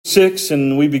6,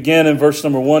 and we begin in verse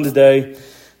number 1 today.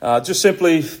 Just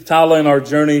simply titling our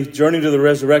journey to the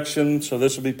resurrection. So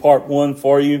this will be part 1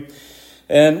 for you.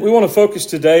 And we want to focus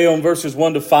today on verses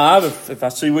 1 to 5. If I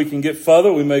see we can get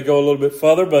further, we may go a little bit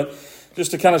further. But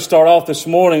just to kind of start off this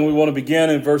morning, we want to begin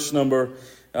in verse number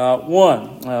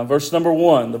 1. Verse number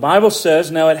 1. The Bible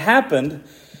says, "Now it happened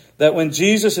that when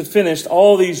Jesus had finished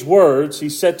all these words, he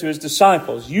said to his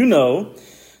disciples, 'You know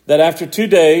that after 2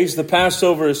 days the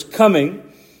Passover is coming,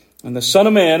 and the Son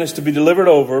of Man is to be delivered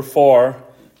over for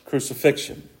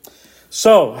crucifixion.'"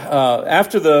 So,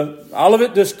 after the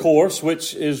Olivet Discourse,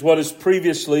 which is what is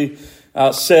previously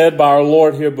said by our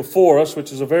Lord here before us,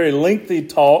 which is a very lengthy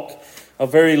talk, a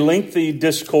very lengthy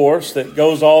discourse that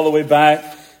goes all the way back,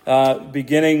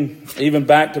 beginning even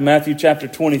back to Matthew chapter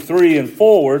 23 and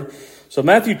forward. So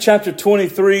Matthew chapter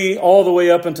 23 all the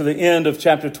way up into the end of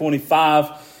chapter 25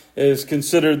 is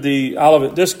considered the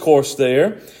Olivet Discourse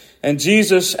there. And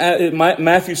Jesus,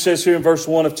 Matthew says here in verse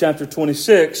 1 of chapter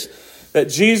 26, that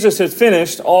Jesus had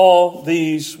finished all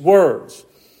these words.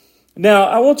 Now,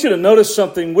 I want you to notice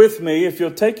something with me. If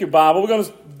you'll take your Bible, we're going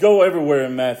to go everywhere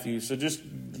in Matthew, so just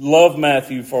love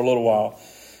Matthew for a little while.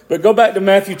 But go back to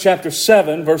Matthew chapter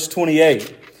 7, verse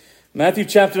 28. Matthew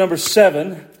chapter number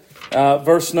 7,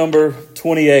 verse number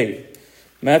 28.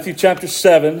 Matthew chapter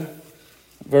 7,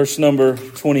 verse number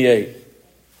 28.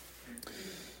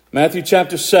 Matthew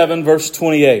chapter 7, verse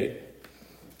 28.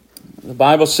 The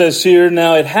Bible says here,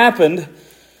 "Now it happened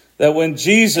that when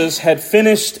Jesus had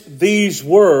finished these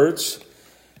words,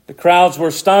 the crowds were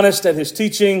astonished at his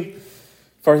teaching,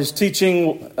 for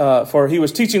he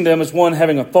was teaching them as one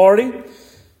having authority,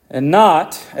 and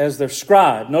not as their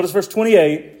scribe." Notice verse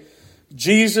 28,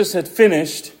 Jesus had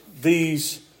finished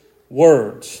these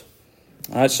words.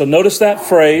 All right, so notice that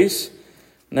phrase.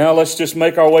 Now let's just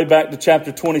make our way back to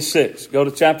chapter 26. Go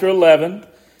to chapter 11,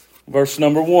 verse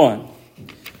number 1.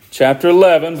 Chapter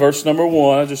 11, verse number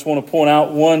 1. I just want to point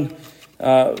out one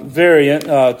variant.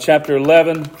 Chapter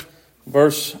 11,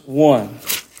 verse 1.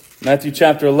 Matthew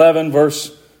chapter 11,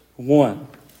 verse 1.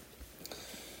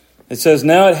 It says,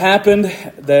 "Now it happened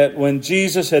that when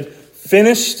Jesus had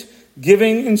finished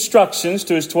giving instructions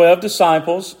to his 12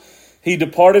 disciples, he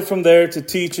departed from there to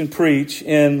teach and preach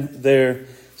in their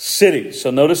city."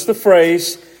 So notice the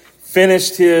phrase,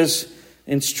 finished his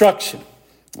instruction.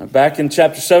 Back in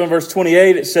chapter 7, verse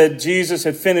 28, it said Jesus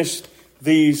had finished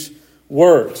these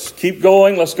words. Keep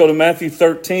going. Let's go to Matthew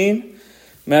 13.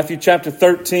 Matthew chapter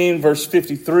 13, verse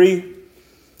 53.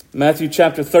 Matthew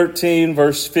chapter 13,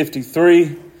 verse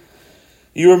 53.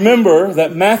 You remember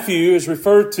that Matthew is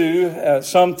referred to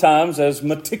sometimes as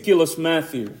meticulous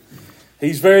Matthew.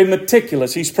 He's very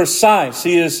meticulous. He's precise.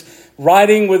 He is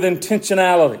writing with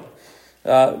intentionality.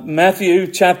 Matthew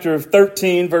chapter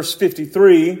 13, verse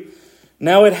 53.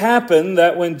 "Now it happened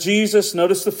that when Jesus,"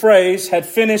 notice the phrase, "had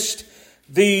finished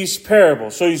these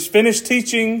parables." So he's finished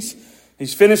teachings.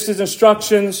 He's finished his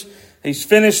instructions. He's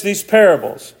finished these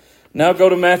parables. Now go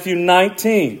to Matthew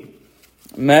 19.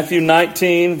 Matthew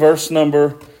 19, verse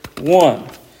number 1.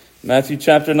 Matthew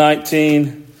chapter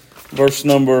 19, verse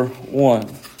number 1.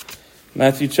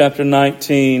 Matthew chapter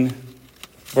 19,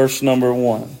 verse number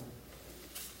 1.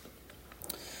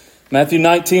 Matthew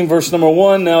 19, verse number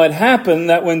 1. "Now it happened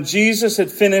that when Jesus had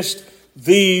finished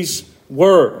these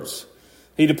words,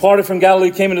 he departed from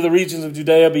Galilee, came into the regions of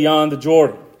Judea beyond the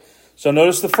Jordan." So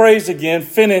notice the phrase again,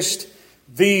 finished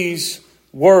these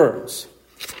words.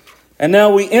 And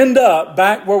now we end up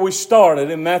back where we started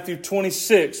in Matthew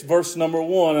 26, verse number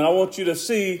 1. And I want you to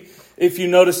see if you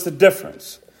notice the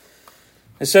difference.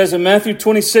 It says in Matthew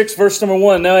 26, verse number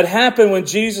 1, "Now it happened when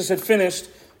Jesus had finished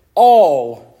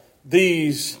all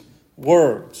these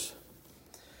words."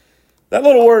 That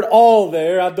little word "all"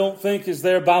 there, I don't think is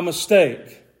there by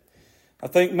mistake. I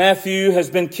think Matthew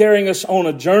has been carrying us on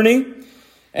a journey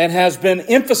and has been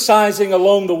emphasizing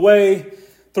along the way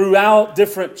throughout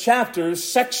different chapters,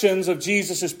 sections of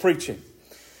Jesus' preaching.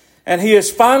 And he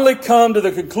has finally come to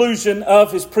the conclusion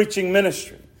of his preaching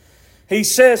ministry. He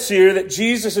says here that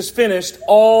Jesus has finished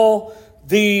all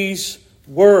these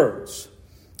words.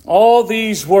 All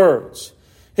these words.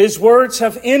 His words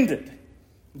have ended.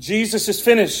 Jesus has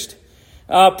finished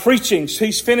preaching.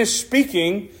 He's finished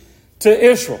speaking to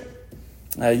Israel.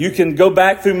 You can go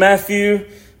back through Matthew.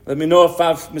 Let me know if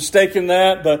I've mistaken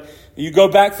that. But you go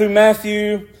back through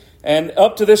Matthew and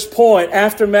up to this point,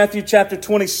 after Matthew chapter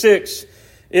 26,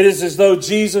 it is as though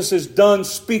Jesus is done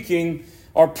speaking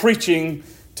or preaching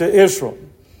to Israel.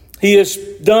 He is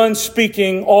done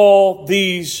speaking all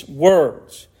these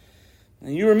words.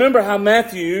 And you remember how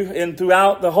Matthew, and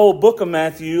throughout the whole book of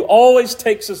Matthew, always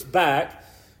takes us back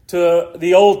to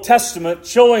the Old Testament,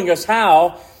 showing us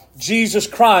how Jesus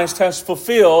Christ has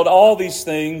fulfilled all these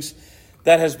things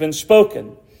that has been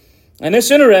spoken. And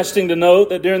it's interesting to note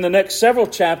that during the next several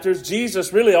chapters,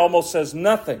 Jesus really almost says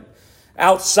nothing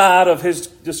outside of his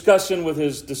discussion with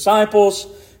his disciples,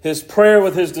 his prayer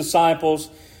with his disciples.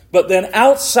 But then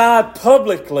outside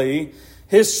publicly,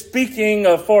 his speaking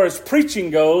as far as preaching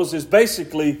goes is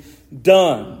basically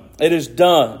done. It is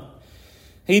done.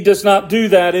 He does not do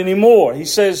that anymore. He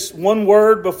says one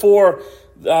word before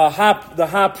the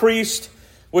high priest,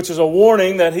 which is a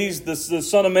warning that the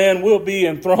Son of Man will be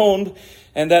enthroned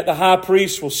and that the high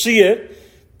priest will see it.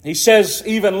 He says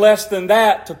even less than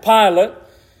that to Pilate.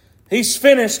 He's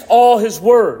finished all his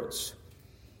words.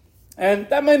 And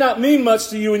that may not mean much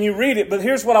to you when you read it, but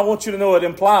here's what I want you to know it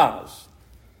implies.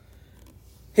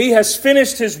 He has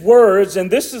finished his words,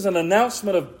 and this is an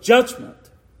announcement of judgment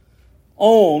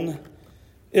on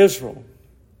Israel.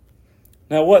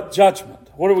 Now, what judgment?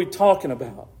 What are we talking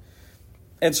about?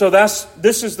 And so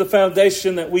this is the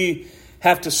foundation that we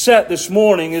have to set this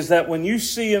morning, is that when you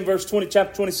see in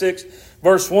chapter 26,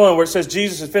 verse 1, where it says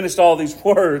Jesus has finished all these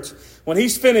words, when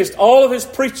he's finished all of his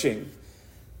preaching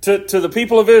to the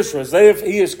people of Israel,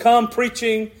 he has come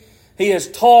preaching, he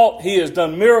has taught, he has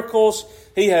done miracles,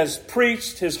 he has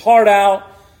preached his heart out,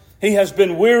 he has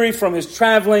been weary from his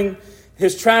traveling.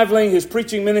 His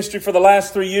preaching ministry for the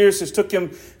last 3 years has took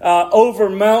him over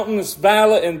mountains,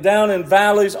 valley, and down in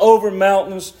valleys, over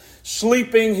mountains,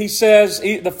 sleeping. He says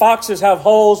the foxes have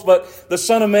holes, but the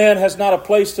Son of Man has not a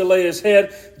place to lay his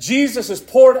head. Jesus has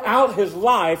poured out his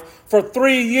life for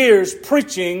 3 years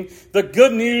preaching the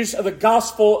good news of the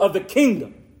gospel of the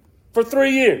kingdom. For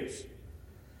 3 years.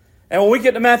 And when we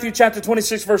get to Matthew chapter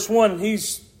 26, verse 1,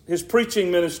 his preaching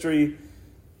ministry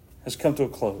has come to a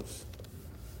close.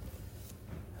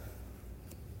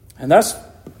 And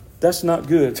that's not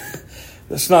good.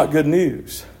 That's not good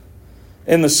news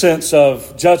in the sense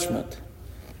of judgment.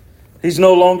 He's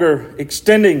no longer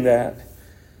extending that.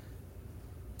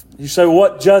 You say,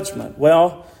 what judgment?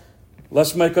 Well,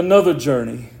 let's make another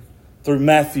journey through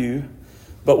Matthew,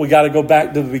 but we got to go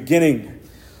back to the beginning.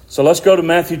 So let's go to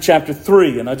Matthew chapter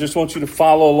 3, and I just want you to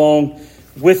follow along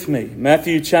with me.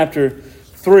 Matthew chapter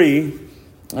 3.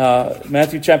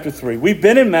 We've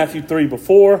been in Matthew 3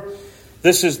 before.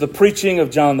 This is the preaching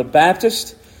of John the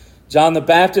Baptist. John the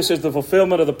Baptist is the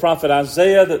fulfillment of the prophet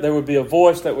Isaiah, that there would be a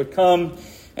voice that would come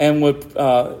and would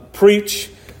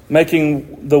preach,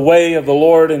 making the way of the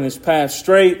Lord and his path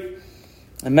straight.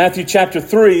 In Matthew chapter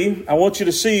 3, I want you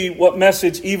to see what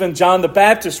message even John the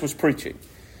Baptist was preaching.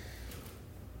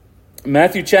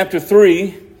 Matthew chapter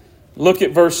 3, look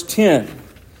at verse 10.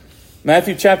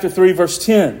 Matthew chapter 3, verse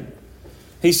 10.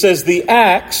 He says, the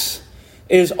axe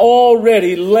is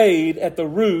already laid at the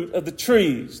root of the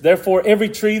trees. Therefore, every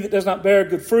tree that does not bear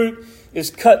good fruit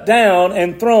is cut down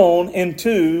and thrown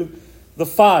into the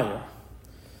fire.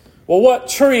 Well, what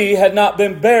tree had not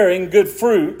been bearing good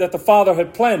fruit that the Father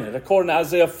had planted, according to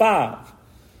Isaiah 5?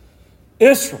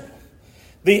 Israel.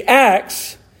 The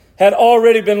axe had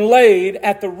already been laid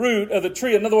at the root of the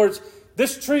tree. In other words,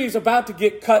 this tree is about to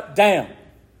get cut down.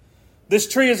 This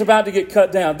tree is about to get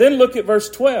cut down. Then look at verse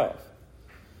 12.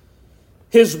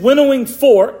 His winnowing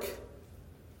fork,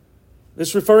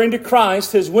 this referring to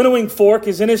Christ, his winnowing fork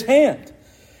is in his hand.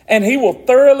 And he will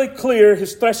thoroughly clear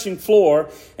his threshing floor,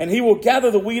 and he will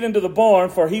gather the wheat into the barn,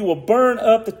 for he will burn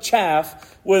up the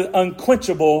chaff with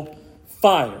unquenchable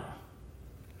fire.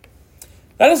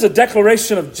 That is a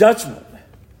declaration of judgment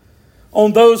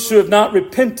on those who have not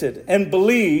repented and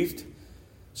believed,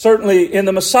 certainly in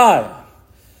the Messiah.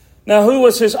 Now, who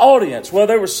was his audience? Well,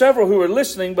 there were several who were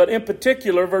listening, but in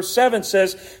particular, verse 7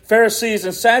 says, Pharisees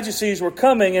and Sadducees were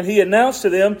coming, and he announced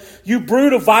to them, you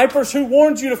brood of vipers, who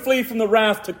warned you to flee from the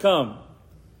wrath to come?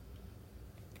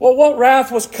 Well, what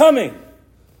wrath was coming?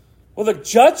 Well, the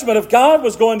judgment of God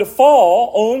was going to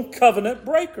fall on covenant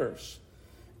breakers.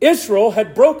 Israel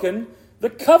had broken the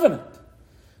covenant.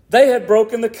 They had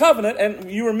broken the covenant,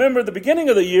 and you remember the beginning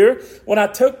of the year when I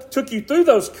took you through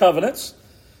those covenants,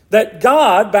 that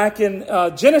God, back in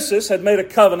Genesis, had made a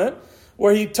covenant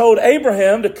where he told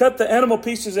Abraham to cut the animal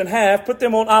pieces in half, put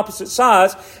them on opposite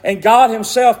sides, and God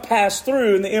himself passed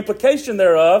through. And the implication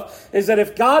thereof is that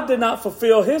if God did not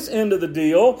fulfill his end of the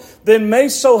deal, then may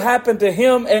so happen to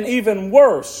him, and even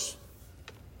worse.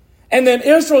 And then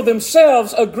Israel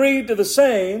themselves agreed to the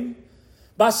same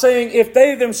by saying if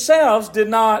they themselves did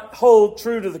not hold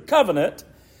true to the covenant,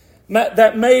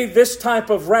 that made this type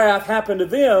of wrath happen to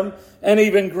them, and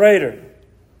even greater.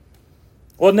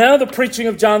 Well, now the preaching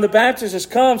of John the Baptist has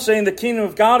come, saying the kingdom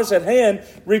of God is at hand.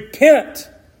 Repent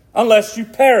unless you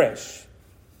perish.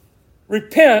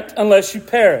 Repent unless you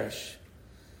perish.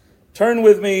 Turn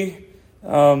with me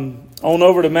on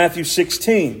over to Matthew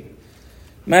 16.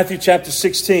 Matthew chapter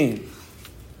 16.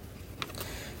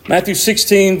 Matthew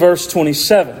 16, verse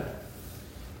 27.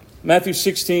 Matthew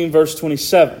 16, verse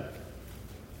 27.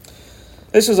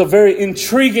 This is a very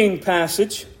intriguing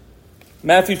passage.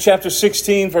 Matthew chapter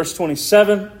 16, verse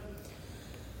 27.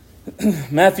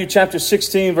 Matthew chapter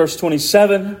 16, verse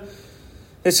 27.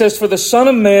 It says, "For the Son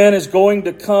of Man is going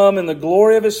to come in the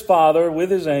glory of his Father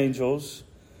with his angels,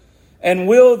 and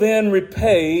will then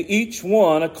repay each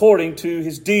one according to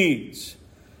his deeds.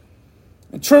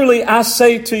 And truly I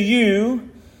say to you,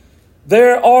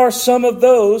 there are some of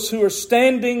those who are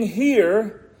standing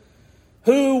here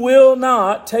who will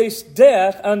not taste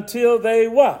death until they"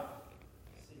 what?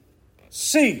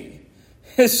 "See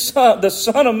his son, the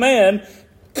Son of Man,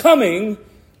 coming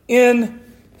in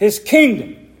his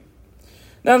kingdom."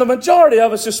 Now, the majority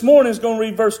of us this morning is going to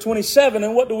read verse 27,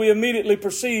 and what do we immediately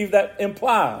perceive that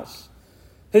implies?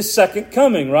 His second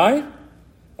coming, right?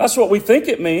 That's what we think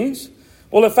it means.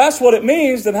 Well, if that's what it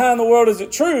means, then how in the world is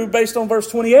it true based on verse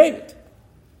 28?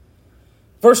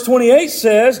 Verse 28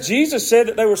 says, Jesus said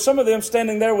that there were some of them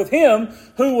standing there with him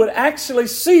who would actually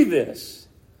see this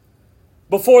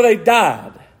before they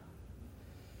died.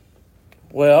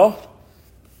 Well,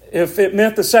 if it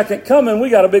meant the second coming, we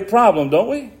got a big problem, don't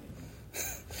we?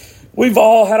 We've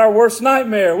all had our worst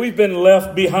nightmare. We've been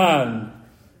left behind,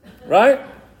 right?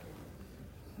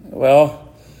 Well,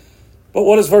 but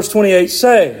what does verse 28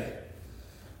 say?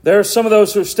 There are some of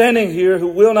those who are standing here who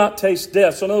will not taste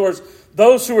death. So in other words,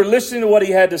 those who were listening to what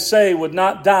he had to say would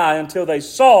not die until they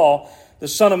saw the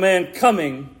Son of Man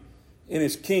coming in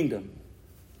his kingdom.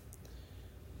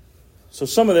 So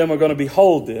some of them are going to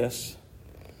behold this.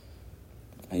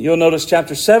 And you'll notice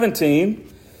chapter 17.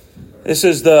 This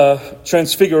is the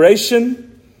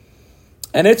transfiguration.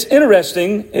 And it's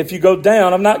interesting if you go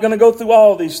down. I'm not going to go through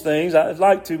all these things. I'd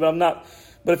like to, but I'm not.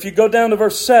 But if you go down to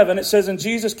verse 7, it says, "And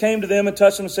Jesus came to them and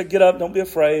touched them and said, 'Get up, don't be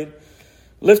afraid.'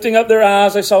 Lifting up their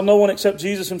eyes, they saw no one except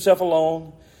Jesus himself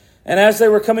alone. And as they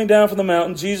were coming down from the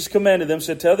mountain, Jesus commanded them,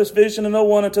 said, 'Tell this vision to no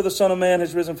one until the Son of Man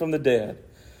has risen from the dead.'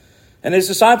 And his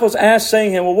disciples asked,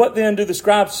 saying him, 'Well, what then do the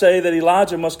scribes say that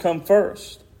Elijah must come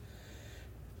first?'"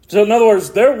 So in other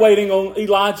words, they're waiting on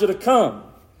Elijah to come.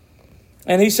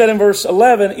 And he said in verse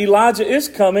 11, "Elijah is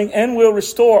coming and will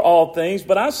restore all things.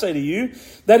 But I say to you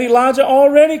that Elijah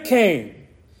already came,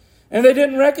 and they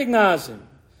didn't recognize him,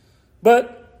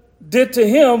 but did to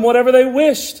him whatever they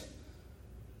wished.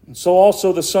 And so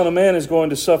also the Son of Man is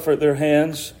going to suffer at their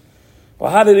hands."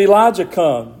 Well, how did Elijah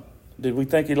come? Did we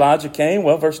think Elijah came?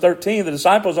 Well, verse 13, the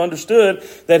disciples understood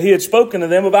that he had spoken to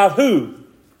them about who?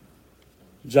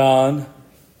 John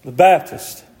the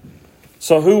Baptist.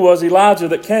 So who was Elijah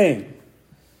that came?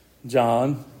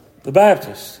 John the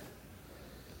Baptist.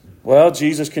 Well,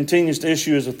 Jesus continues to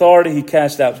issue his authority. He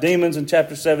cast out demons in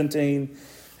chapter 17.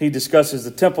 He discusses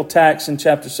the temple tax in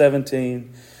chapter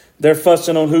 17. They're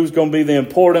fussing on who's going to be the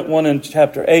important one in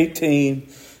chapter 18.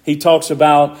 He talks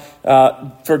about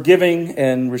forgiving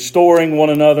and restoring one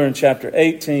another in chapter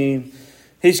 18.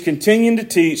 He's continuing to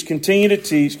teach, continue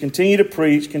to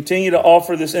preach, continue to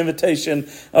offer this invitation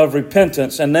of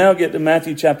repentance. And now get to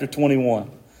Matthew chapter 21.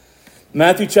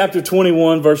 Matthew chapter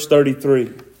 21, verse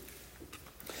 33.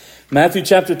 Matthew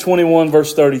chapter 21,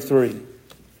 verse 33.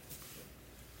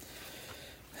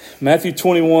 Matthew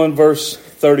 21, verse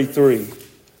 33.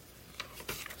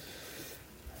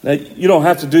 Now, you don't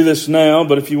have to do this now,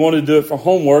 but if you want to do it for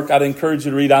homework, I'd encourage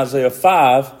you to read Isaiah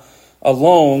 5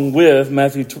 along with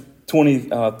Matthew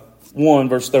 21,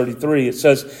 verse 33. It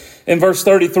says in verse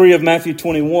 33 of Matthew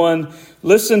 21,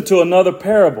 "Listen to another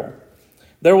parable.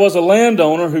 There was a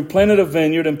landowner who planted a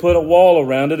vineyard and put a wall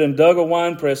around it and dug a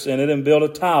winepress in it and built a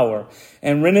tower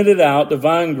and rented it out to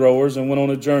vine growers and went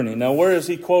on a journey." Now, where is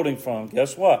he quoting from?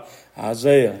 Guess what?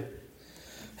 Isaiah.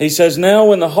 He says, "Now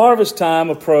when the harvest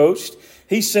time approached,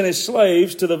 he sent his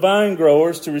slaves to the vine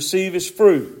growers to receive his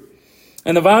fruit.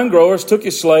 And the vine growers took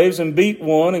his slaves and beat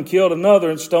one and killed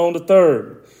another and stoned a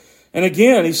third. And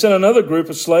again, he sent another group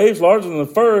of slaves larger than the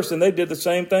first, and they did the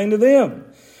same thing to them.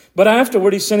 But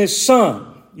afterward, he sent his son."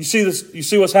 You see this? You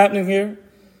see what's happening here?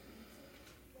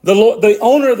 The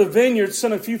owner of the vineyard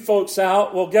sent a few folks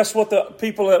out. Well, guess what the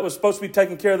people that was supposed to be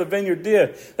taking care of the vineyard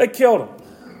did? They killed them.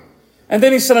 And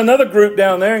then he sent another group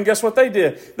down there, and guess what they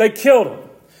did? They killed them.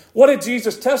 What did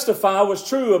Jesus testify was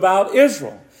true about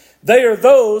Israel? They are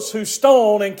those who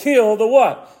stone and kill the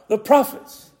what? The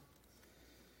prophets.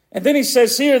 And then he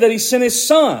says here that he sent his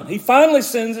son. He finally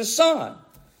sends his son.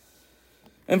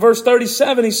 In verse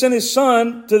 37, he sent his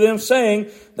son to them, saying,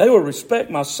 "They will respect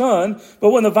my son." But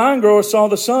when the vine growers saw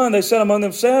the son, they said among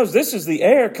themselves, "This is the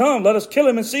heir. Come, let us kill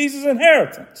him and seize his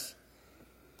inheritance."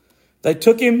 They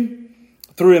took him,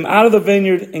 threw him out of the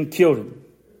vineyard, and killed him.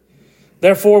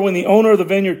 Therefore, when the owner of the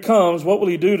vineyard comes, what will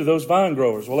he do to those vine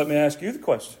growers? Well, let me ask you the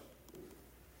question.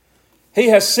 He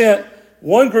has sent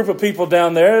one group of people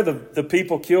down there. The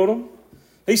people killed him.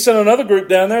 He sent another group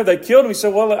down there. They killed him. He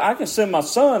said, well, I can send my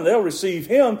son. They'll receive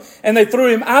him. And they threw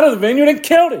him out of the vineyard and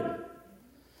killed him.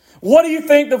 What do you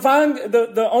think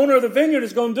the owner of the vineyard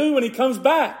is going to do when he comes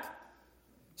back?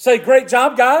 Say, great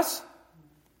job, guys?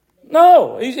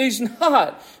 No, he's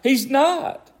not. He's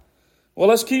not. Well,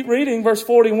 let's keep reading. Verse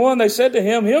 41, they said to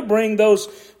him, he'll bring those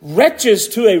wretches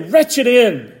to a wretched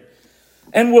end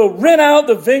and will rent out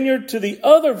the vineyard to the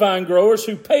other vine growers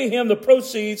who pay him the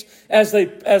proceeds as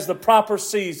the proper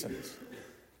seasons.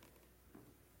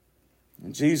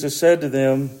 And Jesus said to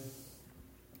them,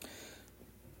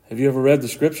 have you ever read the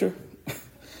scripture?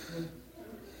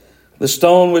 The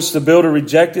stone which the builder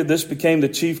rejected, this became the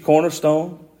chief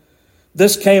cornerstone.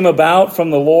 This came about from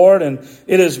the Lord, and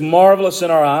it is marvelous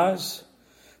in our eyes.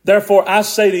 Therefore, I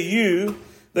say to you,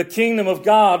 the kingdom of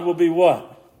God will be what?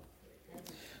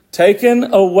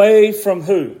 Taken away from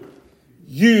who?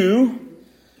 You,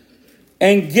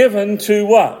 and given to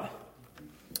what?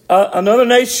 Another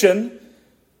nation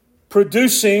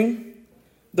producing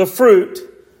the fruit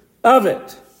of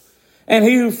it. And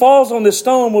he who falls on this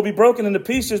stone will be broken into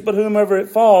pieces, but whomever it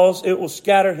falls, it will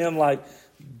scatter him like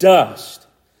dust.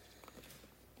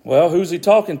 Well, who's he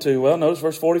talking to? Well, notice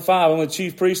verse 45. When the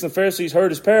chief priests and the Pharisees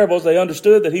heard his parables, they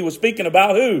understood that he was speaking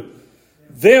about who?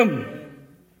 Them.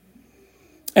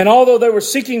 And although they were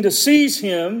seeking to seize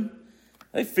him,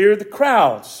 they feared the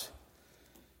crowds.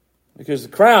 Because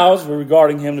the crowds were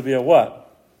regarding him to be a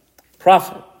what?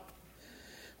 Prophet.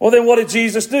 Well, then what did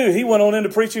Jesus do? He went on into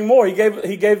preaching more. He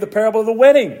gave the parable of the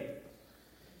wedding.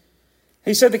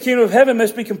 He said the kingdom of heaven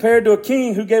must be compared to a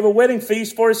king who gave a wedding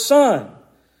feast for his son.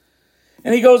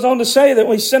 And he goes on to say that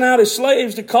when he sent out his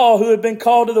slaves to call who had been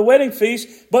called to the wedding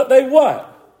feast, but they what?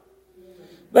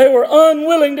 They were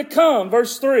unwilling to come.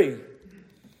 Verse 3.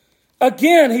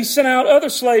 Again, he sent out other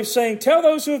slaves saying, tell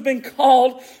those who have been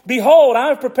called, behold, I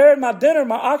have prepared my dinner,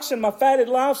 my oxen, my fatted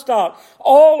livestock.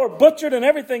 All are butchered and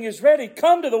everything is ready.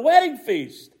 Come to the wedding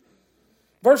feast.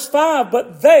 Verse 5,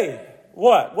 but they,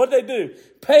 what? What did they do?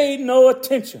 Paid no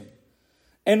attention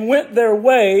and went their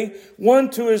way,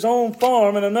 one to his own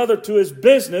farm and another to his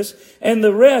business, and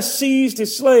the rest seized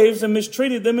his slaves and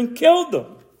mistreated them and killed them.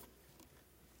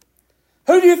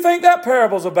 Who do you think that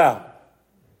parable's about?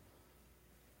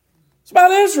 It's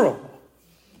about Israel.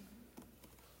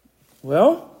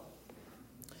 Well,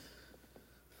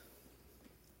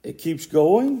 it keeps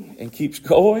going and keeps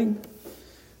going.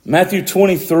 Matthew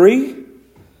 23.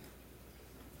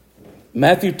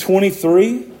 Matthew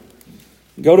 23.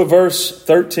 Go to verse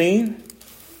 13.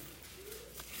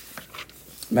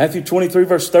 Matthew 23,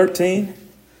 verse 13.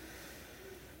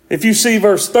 If you see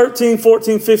verse 13,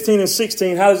 14, 15, and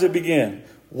 16, how does it begin?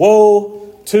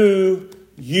 Woe to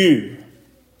you.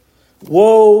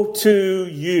 Woe to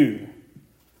you.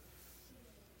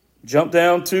 Jump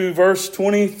down to verse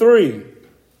 23.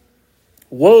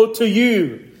 Woe to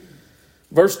you.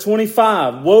 Verse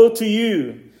 25. Woe to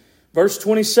you. Verse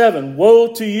 27.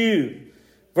 Woe to you.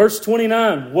 Verse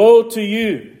 29. Woe to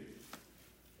you.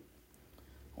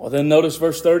 Well, then notice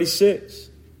verse 36.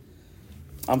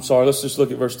 I'm sorry, let's just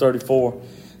look at verse 34.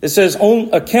 It says,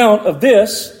 on account of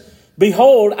this,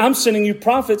 behold, I'm sending you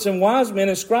prophets and wise men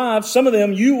and scribes. Some of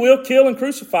them you will kill and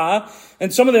crucify,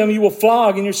 and some of them you will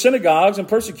flog in your synagogues and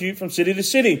persecute from city to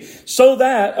city. So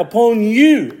that upon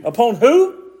you, upon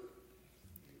who?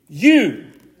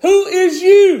 You. Who is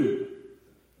you?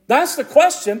 That's the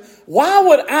question. Why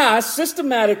would I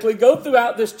systematically go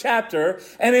throughout this chapter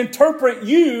and interpret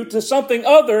you to something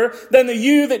other than the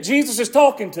you that Jesus is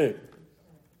talking to?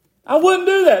 I wouldn't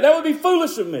do that. That would be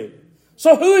foolish of me.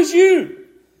 So who is you?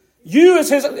 You is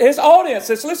his audience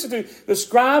that's listening to the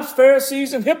scribes,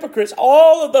 Pharisees, and hypocrites,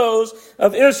 all of those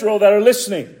of Israel that are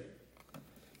listening.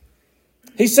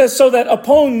 He says, so that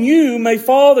upon you may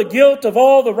fall the guilt of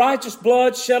all the righteous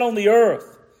blood shed on the earth.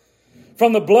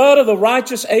 From the blood of the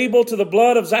righteous Abel to the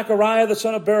blood of Zechariah the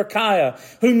son of Berechiah,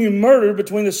 whom you murdered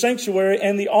between the sanctuary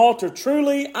and the altar.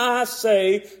 Truly I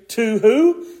say to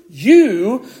who?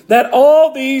 You, that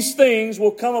all these things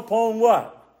will come upon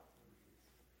what?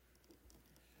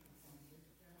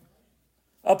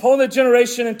 Upon the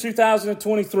generation in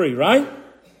 2023, right?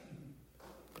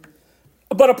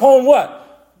 But upon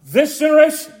what? This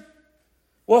generation.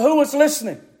 Well, who was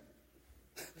listening?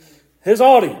 His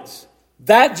audience.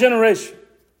 That generation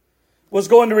was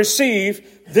going to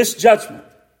receive this judgment.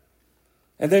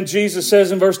 And then Jesus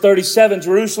says in verse 37,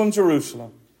 Jerusalem,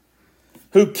 Jerusalem,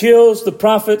 who kills the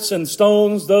prophets and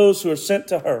stones those who are sent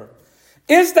to her.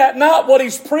 Is that not what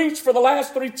he's preached for the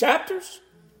last 3 chapters?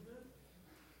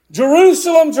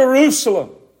 Jerusalem,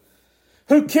 Jerusalem,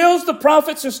 who kills the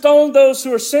prophets and stones those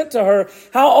who are sent to her.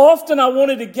 How often I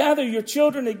wanted to gather your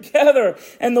children together,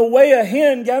 and the way a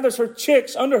hen gathers her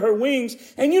chicks under her wings,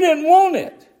 and you didn't want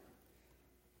it.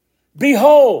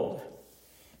 Behold,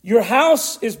 your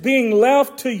house is being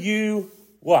left to you,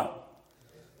 what?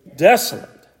 Desolate.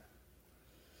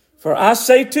 For I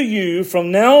say to you,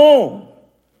 from now on,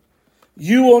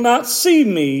 you will not see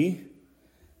me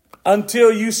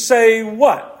until you say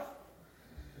what?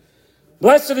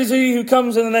 Blessed is he who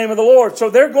comes in the name of the Lord. So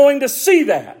they're going to see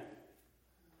that.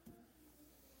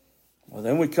 Well,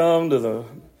 then we come to the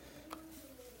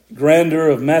grandeur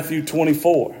of Matthew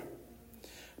 24.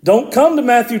 Don't come to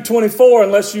Matthew 24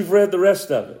 unless you've read the rest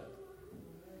of it.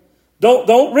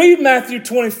 Don't read Matthew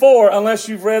 24 unless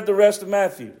you've read the rest of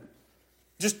Matthew.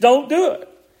 Just don't do it.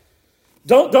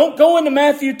 Don't go into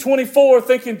Matthew 24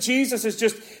 thinking Jesus has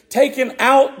just taken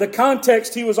out the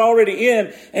context he was already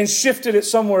in and shifted it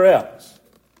somewhere else.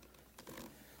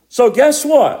 So guess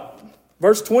what?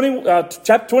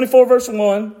 Chapter 24, verse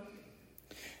 1.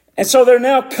 And so they're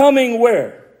now coming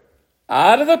where?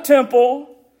 Out of the temple.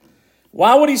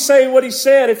 Why would he say what he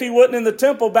said if he wasn't in the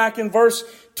temple back in verse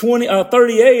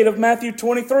 38 of Matthew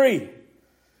 23?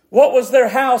 What was their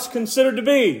house considered to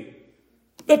be?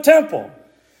 The temple.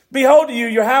 Behold to you,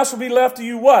 your house will be left to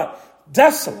you what?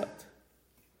 Desolate.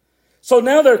 So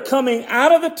now they're coming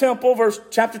out of the temple,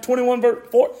 chapter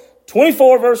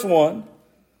 24, verse 1.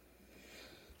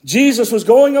 Jesus was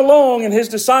going along and his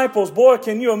disciples, boy,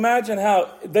 can you imagine how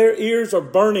their ears are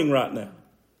burning right now?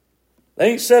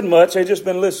 They ain't said much, they just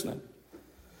been listening.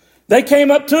 They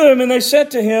came up to him and they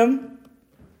said to him,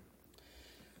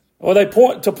 they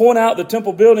point out the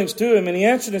temple buildings to him, and he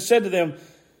answered and said to them,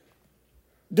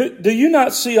 Do you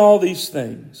not see all these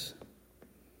things?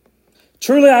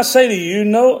 Truly I say to you,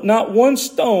 not one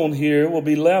stone here will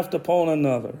be left upon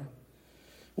another,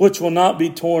 which will not be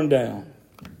torn down.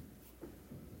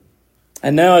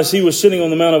 And now as he was sitting on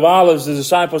the Mount of Olives, the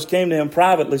disciples came to him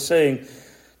privately, saying,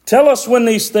 Tell us when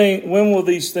will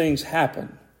these things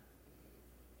happen?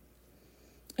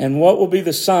 And what will be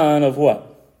the sign of what?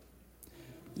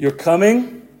 Your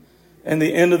coming and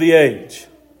the end of the age.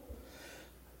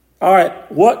 All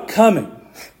right, what coming?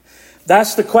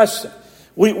 That's the question.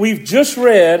 We've just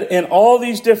read in all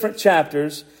these different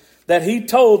chapters that he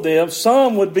told them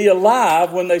some would be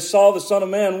alive when they saw the Son of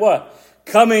Man, what?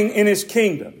 Coming in his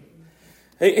kingdom.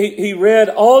 He read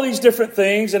all these different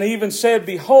things, and he even said,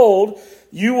 Behold,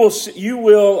 you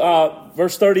will,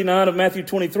 verse 39 of Matthew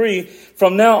 23,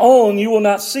 from now on you will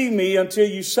not see me until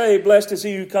you say, Blessed is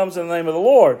he who comes in the name of the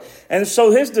Lord. And so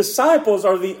his disciples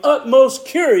are the utmost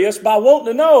curious by wanting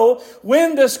to know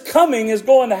when this coming is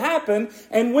going to happen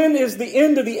and when is the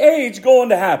end of the age going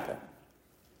to happen.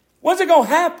 When's it going to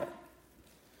happen?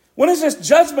 When is this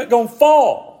judgment going to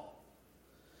fall?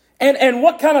 And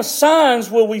what kind of signs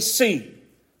will we see?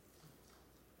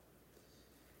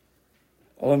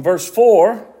 Well, in verse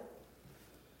 4,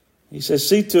 he says,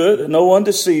 See to it that no one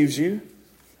deceives you.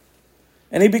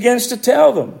 And he begins to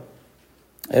tell them.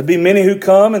 There'll be many who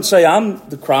come and say, I'm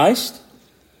the Christ.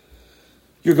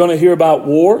 You're going to hear about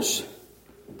wars,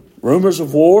 rumors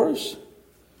of wars.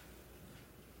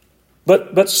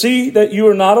 But see that you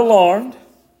are not alarmed,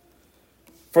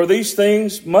 for these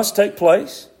things must take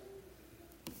place.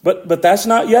 But that's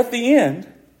not yet the end.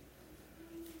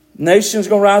 Nation's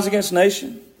going to rise against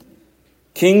nation.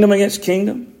 Kingdom against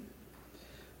kingdom.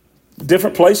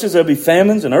 Different places there'll be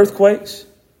famines and earthquakes.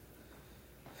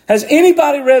 Has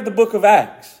anybody read the book of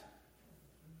Acts?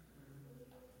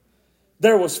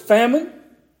 There was famine.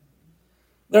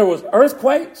 There was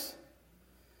earthquakes.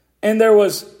 And there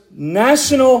was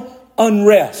national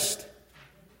unrest.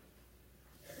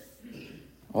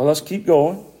 Well, let's keep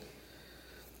going.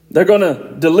 They're going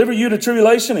to deliver you to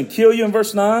tribulation and kill you in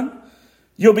verse 9.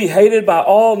 You'll be hated by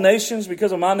all nations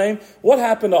because of my name. What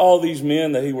happened to all these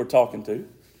men that he were talking to?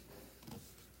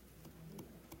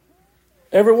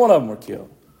 Every one of them were killed.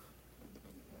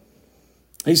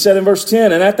 He said in verse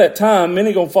 10, And at that time,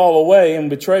 many going to fall away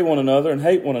and betray one another and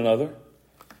hate one another.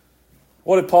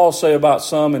 What did Paul say about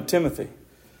some in Timothy?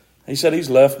 He said he's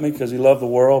left me because he loved the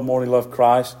world more than he loved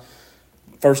Christ.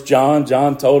 1 John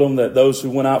told him that those who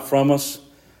went out from us,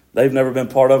 they've never been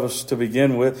part of us to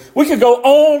begin with. We could go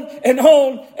on and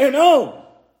on and on.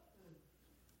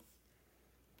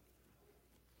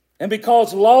 And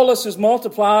because lawlessness is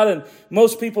multiplied and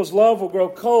most people's love will grow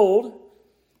cold,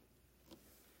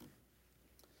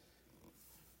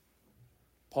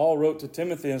 Paul wrote to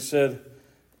Timothy and said,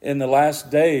 in the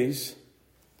last days,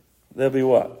 there'll be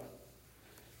what?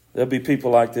 There'll be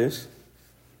people like this.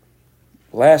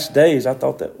 Last days, I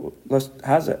thought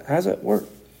how's that work?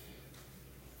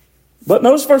 But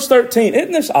notice verse 13.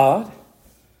 Isn't this odd?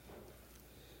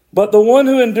 But the one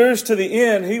who endures to the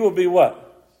end, he will be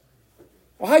what?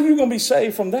 Well, how are you going to be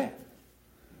saved from that?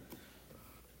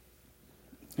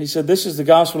 He said, this is the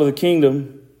gospel of the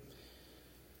kingdom.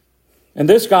 And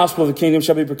this gospel of the kingdom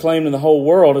shall be proclaimed in the whole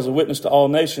world as a witness to all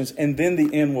nations, and then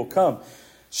the end will come.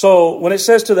 So when it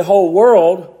says to the whole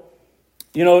world,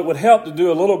 you know, it would help to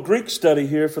do a little Greek study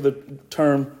here for the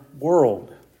term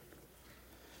world.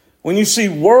 When you see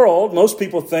world, most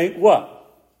people think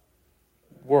what?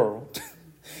 World.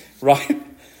 Right?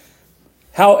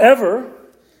 However,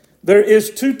 there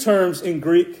is two terms in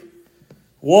Greek.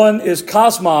 One is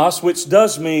cosmos, which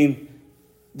does mean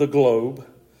the globe.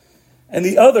 And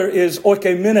the other is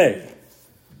oikoumene,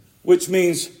 which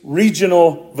means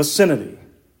regional vicinity.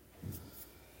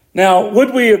 Now,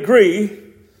 would we agree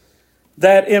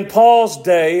that in Paul's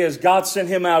day, as God sent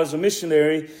him out as a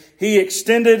missionary, he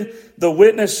extended the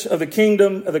witness of the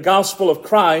kingdom, of the gospel of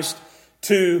Christ,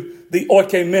 to the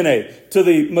oikoumene, to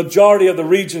the majority of the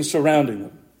region surrounding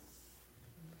them?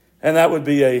 And that would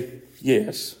be a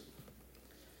yes.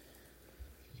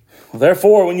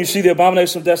 Therefore, when you see the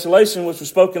abomination of desolation, which was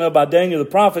spoken of by Daniel the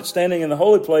prophet, standing in the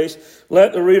holy place,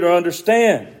 let the reader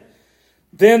understand.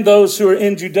 Then those who are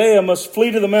in Judea must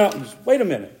flee to the mountains. Wait a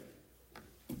minute.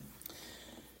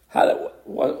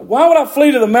 Why would I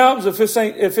flee to the mountains if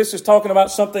this is talking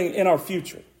about something in our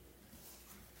future?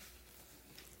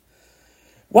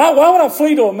 Why would I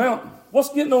flee to a mountain?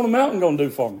 What's getting on a mountain going to do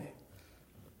for me?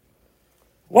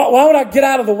 Why would I get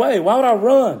out of the way? Why would I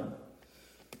run?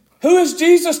 Who is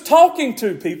Jesus talking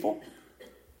to, people?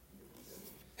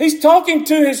 He's talking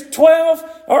to his 12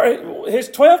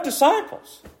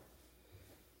 disciples.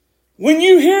 When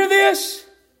you hear this,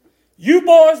 you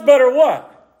boys better what?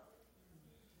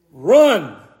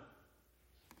 Run.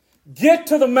 Get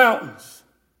to the mountains.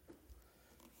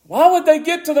 Why would they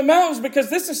get to the mountains? Because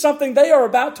this is something they are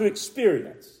about to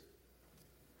experience.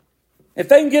 If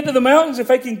they can get to the mountains, if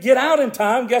they can get out in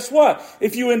time, guess what?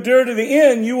 If you endure to the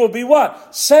end, you will be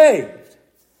what? Saved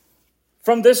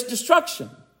from this destruction.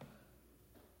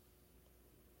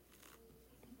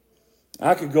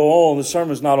 I could go on. The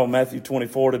sermon's not on Matthew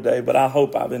 24 today, but I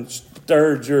hope I've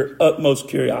stirred your utmost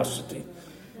curiosity.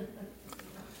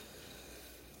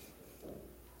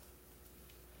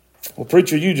 Well,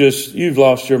 preacher, you've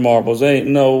lost your marbles. There ain't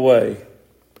no way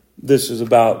this is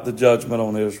about the judgment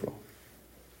on Israel.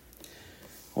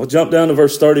 We'll jump down to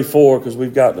verse 34 because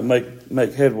we've got to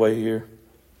make headway here.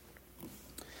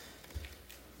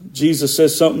 Jesus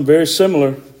says something very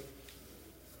similar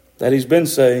that he's been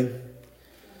saying.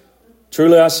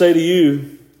 Truly I say to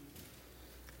you,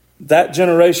 that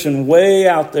generation way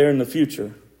out there in the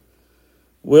future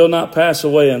will not pass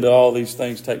away until all these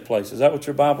things take place. Is that what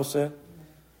your Bible said?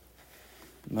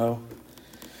 No.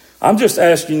 I'm just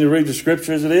asking you to read the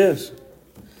scripture as it is.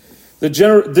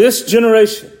 This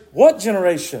generation. What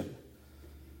generation?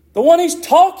 The one he's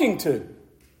talking to.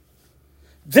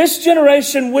 This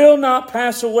generation will not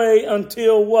pass away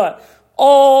until what?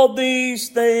 All these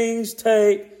things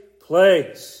take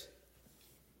place.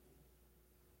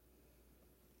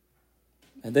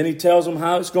 And then he tells them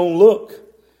how it's going to look.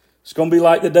 It's going to be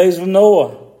like the days of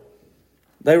Noah.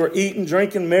 They were eating,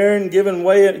 drinking, marrying, giving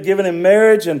in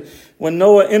marriage, and when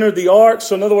Noah entered the ark.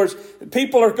 So in other words,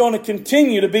 people are going to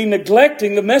continue to be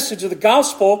neglecting the message of the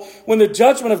gospel when the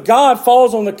judgment of God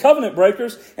falls on the covenant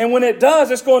breakers. And when it does,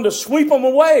 it's going to sweep them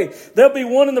away. There'll be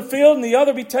one in the field and the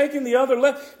other be taken, the other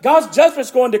left. God's judgment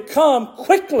is going to come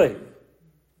quickly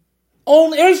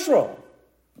on Israel.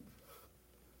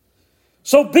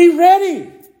 So be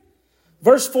ready.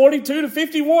 Verse 42 to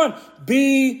 51.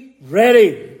 Be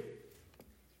ready.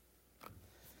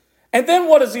 And then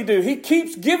what does he do? He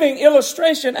keeps giving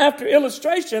illustration after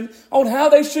illustration on how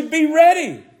they should be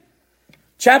ready.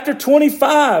 Chapter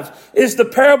 25 is the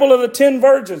parable of the 10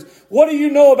 virgins. What do you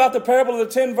know about the parable of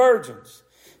the 10 virgins?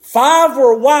 5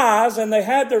 were wise and they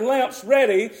had their lamps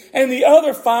ready, and the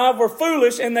other 5 were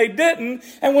foolish and they didn't.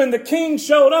 And when the king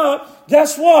showed up,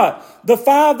 guess what? The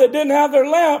 5 that didn't have their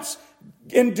lamps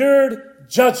endured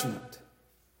judgment.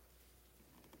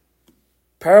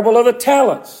 Parable of the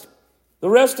talents. The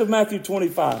rest of Matthew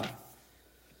 25.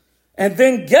 And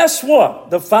then guess what?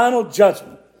 The final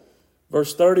judgment.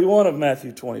 Verse 31 of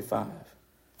Matthew 25.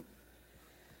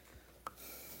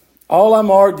 All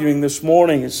I'm arguing this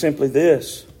morning is simply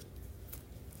this.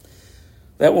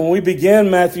 That when we began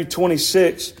Matthew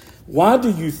 26, why do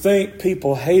you think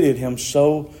people hated him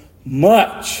so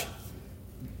much?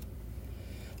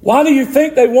 Why do you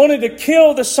think they wanted to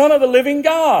kill the Son of the living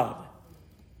God?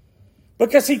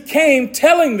 Because he came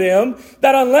telling them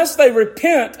that unless they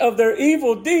repent of their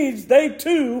evil deeds, they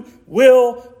too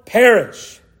will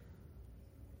perish.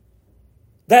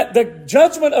 That the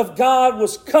judgment of God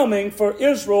was coming for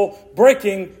Israel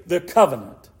breaking the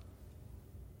covenant.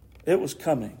 It was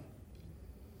coming.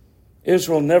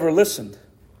 Israel never listened.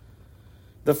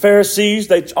 The Pharisees,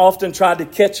 they often tried to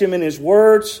catch him in his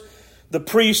words. The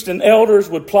priests and elders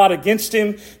would plot against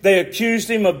him. They accused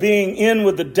him of being in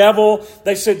with the devil.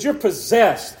 They said, "You're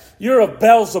possessed. You're a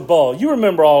Beelzebul." You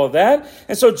remember all of that.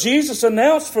 And so Jesus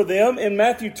announced for them in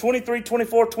Matthew 23,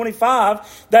 24,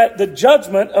 25 that the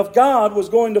judgment of God was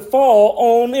going to fall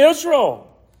on Israel.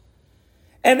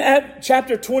 And at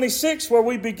chapter 26, where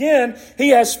we begin, he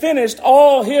has finished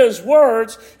all his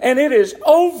words and it is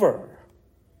over.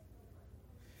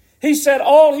 He said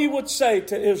all he would say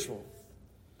to Israel.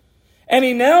 And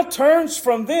he now turns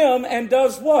from them and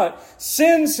does what?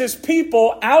 Sends his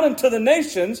people out into the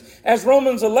nations, as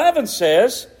Romans 11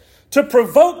 says, to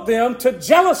provoke them to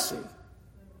jealousy.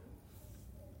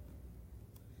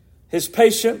 His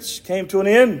patience came to an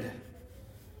end.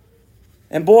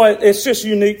 And boy, it's just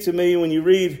unique to me when you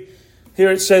read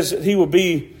here, it says that he will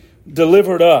be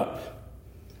delivered up.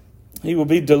 He will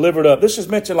be delivered up. This is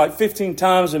mentioned like 15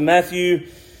 times in Matthew.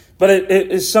 But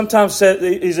it is sometimes said,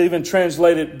 is even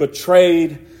translated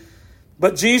betrayed.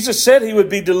 But Jesus said he would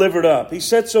be delivered up. He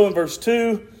said so in verse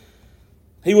 2.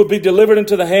 He would be delivered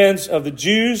into the hands of the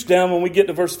Jews. Down when we get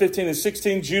to verse 15 and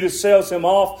 16, Judas sells him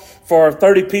off for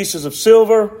 30 pieces of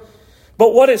silver.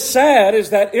 But what is sad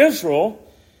is that Israel,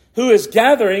 who is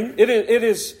gathering, it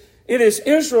is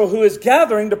Israel who is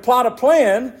gathering to plot a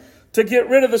plan to get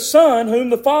rid of the Son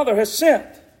whom the Father has sent.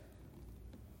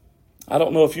 I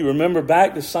don't know if you remember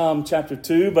back to Psalm chapter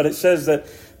 2, but it says that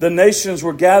the nations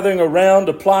were gathering around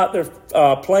to plot their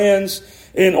plans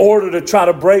in order to try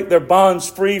to break their bonds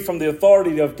free from the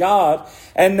authority of God.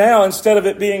 And now, instead of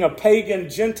it being a pagan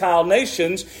Gentile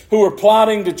nations who are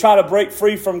plotting to try to break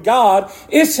free from God,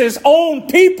 it's his own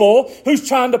people who's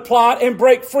trying to plot and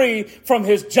break free from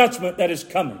his judgment that is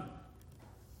coming.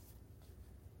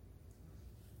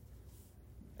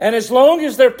 And as long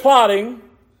as they're plotting,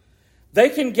 they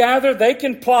can gather, they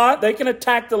can plot, they can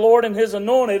attack the Lord and his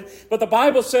anointed. But the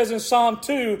Bible says in Psalm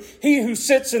 2, he who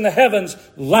sits in the heavens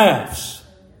laughs.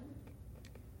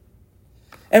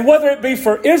 And whether it be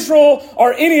for Israel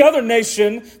or any other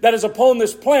nation that is upon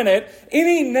this planet,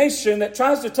 any nation that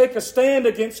tries to take a stand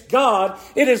against God,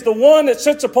 it is the one that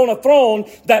sits upon a throne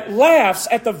that laughs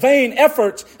at the vain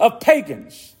efforts of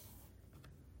pagans.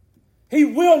 He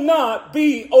will not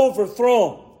be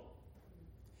overthrown.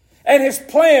 And his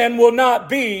plan will not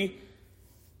be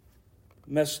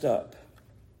messed up.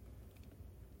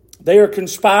 They are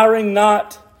conspiring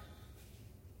not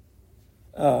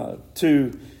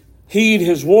to heed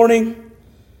his warning.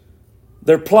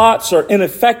 Their plots are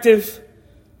ineffective.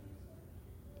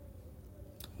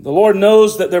 The Lord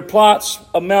knows that their plots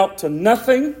amount to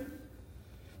nothing.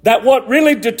 That what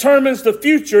really determines the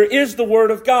future is the Word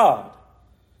of God.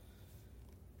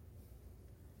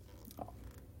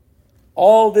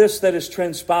 All this that is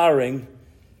transpiring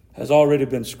has already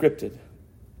been scripted.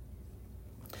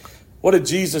 What did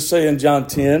Jesus say in John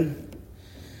 10?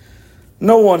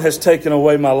 No one has taken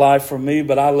away my life from me,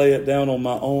 but I lay it down on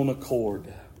my own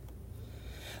accord.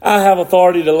 I have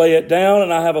authority to lay it down,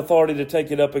 and I have authority to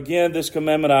take it up again. This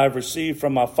commandment I have received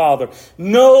from my Father.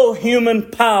 No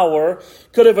human power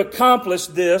could have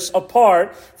accomplished this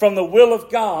apart from the will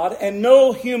of God, and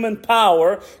no human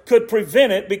power could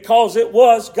prevent it because it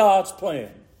was God's plan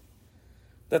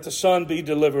that the Son be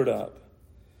delivered up.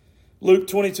 Luke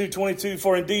 22:22,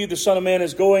 for indeed the Son of Man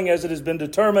is going as it has been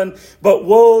determined, but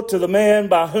woe to the man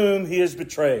by whom he is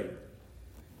betrayed.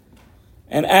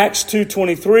 And Acts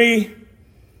 2:23,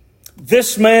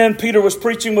 this man Peter was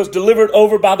preaching was delivered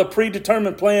over by the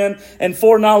predetermined plan and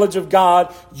foreknowledge of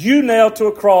God. You nailed to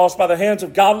a cross by the hands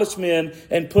of godless men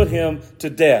and put him to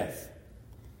death.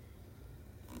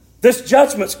 This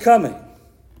judgment's coming.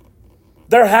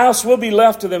 Their house will be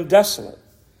left to them desolate.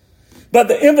 But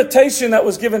the invitation that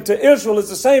was given to Israel is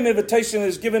the same invitation that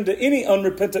is given to any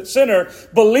unrepentant sinner.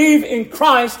 Believe in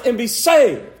Christ and be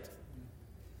saved.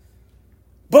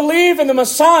 Believe in the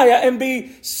Messiah and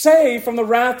be saved from the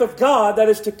wrath of God that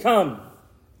is to come.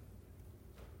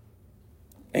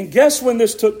 And guess when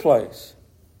this took place?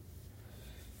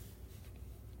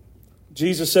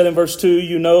 Jesus said in verse 2,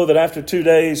 you know that after 2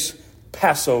 days,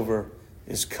 Passover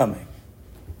is coming.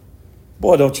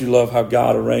 Boy, don't you love how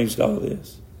God arranged all of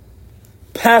this?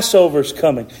 Passover's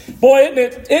coming. Boy,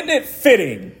 isn't it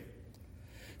fitting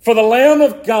for the Lamb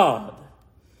of God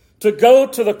to go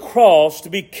to the cross to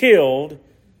be killed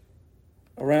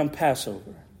around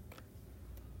Passover?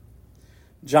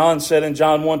 John said in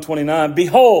John 1:29,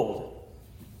 "Behold,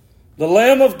 the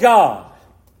Lamb of God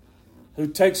who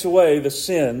takes away the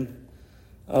sin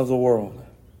of the world."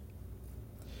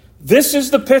 This is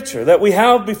the picture that we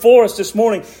have before us this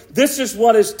morning. This is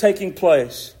what is taking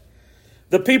place.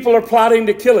 The people are plotting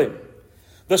to kill him.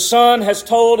 The Son has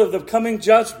told of the coming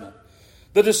judgment.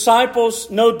 The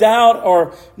disciples, no doubt,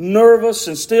 are nervous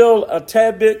and still a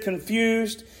tad bit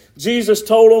confused. Jesus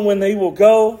told them when he will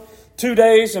go. 2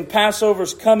 days and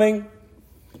Passover's coming.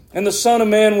 And the Son of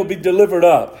Man will be delivered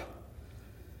up.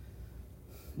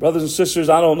 Brothers and sisters,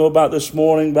 I don't know about this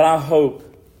morning, but I hope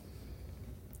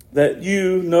that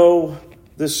you know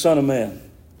this Son of Man.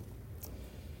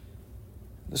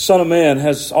 The Son of Man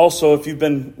has also, if you've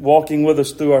been walking with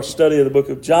us through our study of the book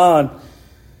of John,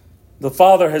 the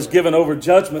Father has given over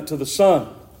judgment to the Son.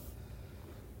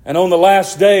 And on the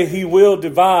last day, he will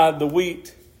divide the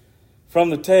wheat from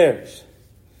the tares.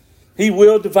 He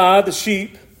will divide the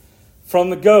sheep from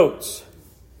the goats.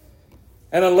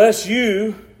 And unless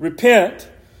you repent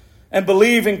and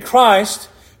believe in Christ,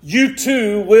 you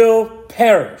too will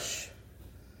perish.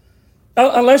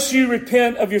 Unless you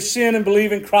repent of your sin and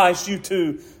believe in Christ, you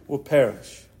too will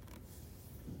perish.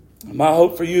 My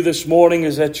hope for you this morning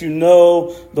is that you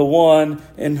know the one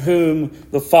in whom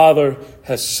the Father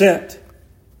has sent.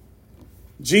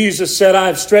 Jesus said, "I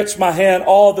have stretched my hand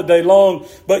all the day long,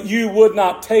 but you would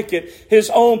not take it." His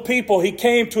own people, he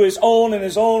came to his own, and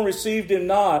his own received him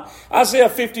not. Isaiah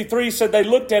 53 said they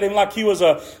looked at him like he was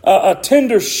a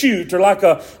tender shoot or like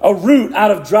a root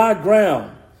out of dry ground.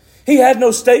 He had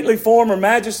no stately form or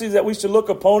majesty that we should look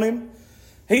upon him.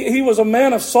 He was a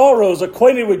man of sorrows,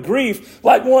 acquainted with grief,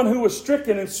 like one who was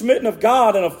stricken and smitten of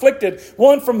God and afflicted,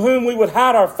 one from whom we would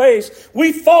hide our face.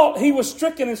 We thought he was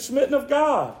stricken and smitten of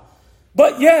God.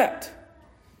 But yet,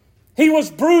 he was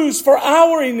bruised for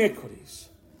our iniquities.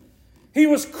 He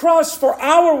was crushed for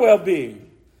our well-being.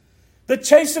 The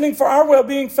chastening for our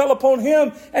well-being fell upon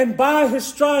him, and by his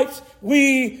stripes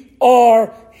we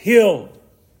are healed.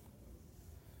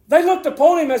 They looked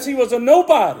upon him as he was a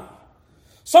nobody.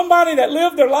 Somebody that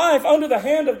lived their life under the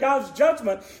hand of God's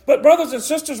judgment. But brothers and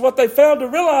sisters, what they failed to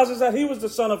realize is that he was the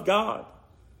Son of God.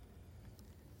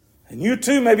 And you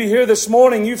too may be here this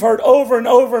morning. You've heard over and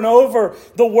over and over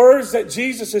the words that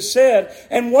Jesus has said.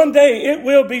 And one day it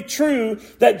will be true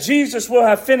that Jesus will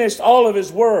have finished all of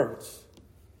his words.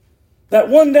 That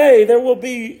one day there will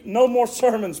be no more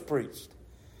sermons preached.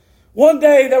 One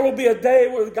day there will be a day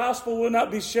where the gospel will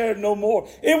not be shared no more.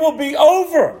 It will be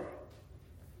over.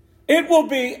 It will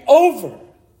be over.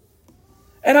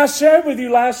 And I shared with you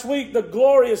last week the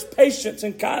glorious patience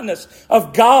and kindness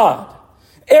of God.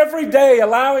 Every day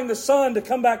allowing the sun to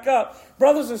come back up.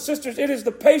 Brothers and sisters, it is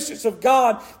the patience of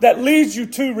God that leads you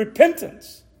to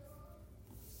repentance.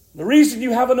 The reason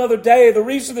you have another day, the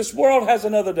reason this world has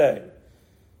another day,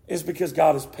 is because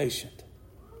God is patient.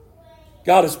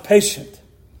 God is patient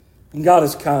and God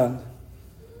is kind.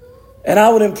 And I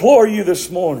would implore you this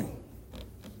morning,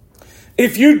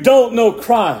 if you don't know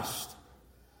Christ,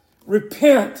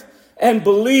 repent and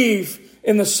believe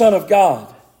in the Son of God.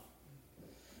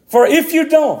 For if you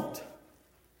don't,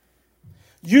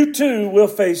 you too will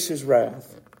face his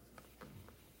wrath,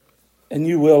 and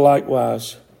you will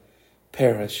likewise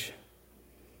perish.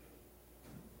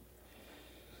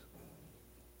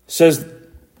 It says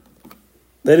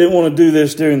they didn't want to do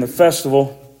this during the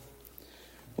festival,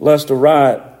 lest a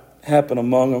riot happen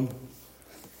among them.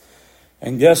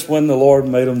 And guess when the Lord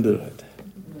made them do it?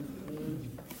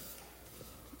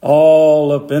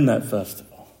 All up in that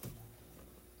festival.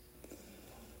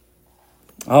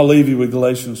 I'll leave you with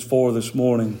Galatians 4 this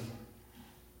morning.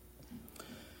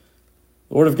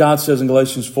 The Word of God says in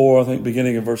Galatians 4, I think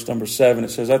beginning in verse number 7,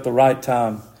 it says, "At the right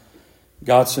time,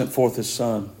 God sent forth his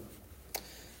Son,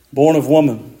 born of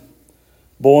woman,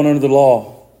 born under the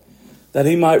law, that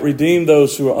he might redeem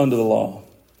those who are under the law,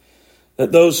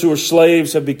 that those who are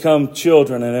slaves have become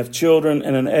children, and have children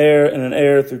and an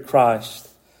heir through Christ.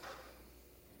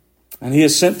 And he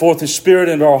has sent forth his Spirit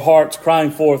into our hearts,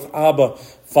 crying forth, Abba,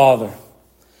 Father.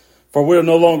 For we are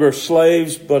no longer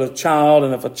slaves, but a child,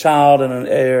 and if a child and an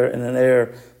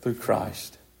heir through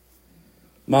Christ."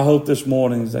 My hope this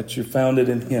morning is that you're founded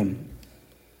in him,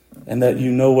 and that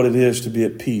you know what it is to be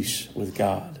at peace with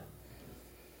God.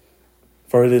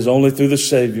 For it is only through the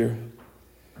Savior.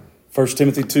 1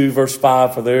 Timothy 2, verse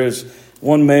 5, "For there is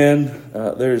one man,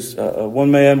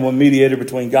 one mediator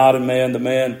between God and man, the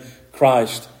man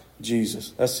Christ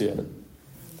Jesus." That's it.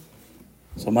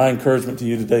 So my encouragement to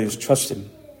you today is trust him,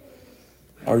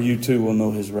 or you too will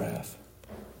know his wrath.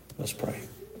 Let's pray.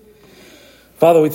 Father, we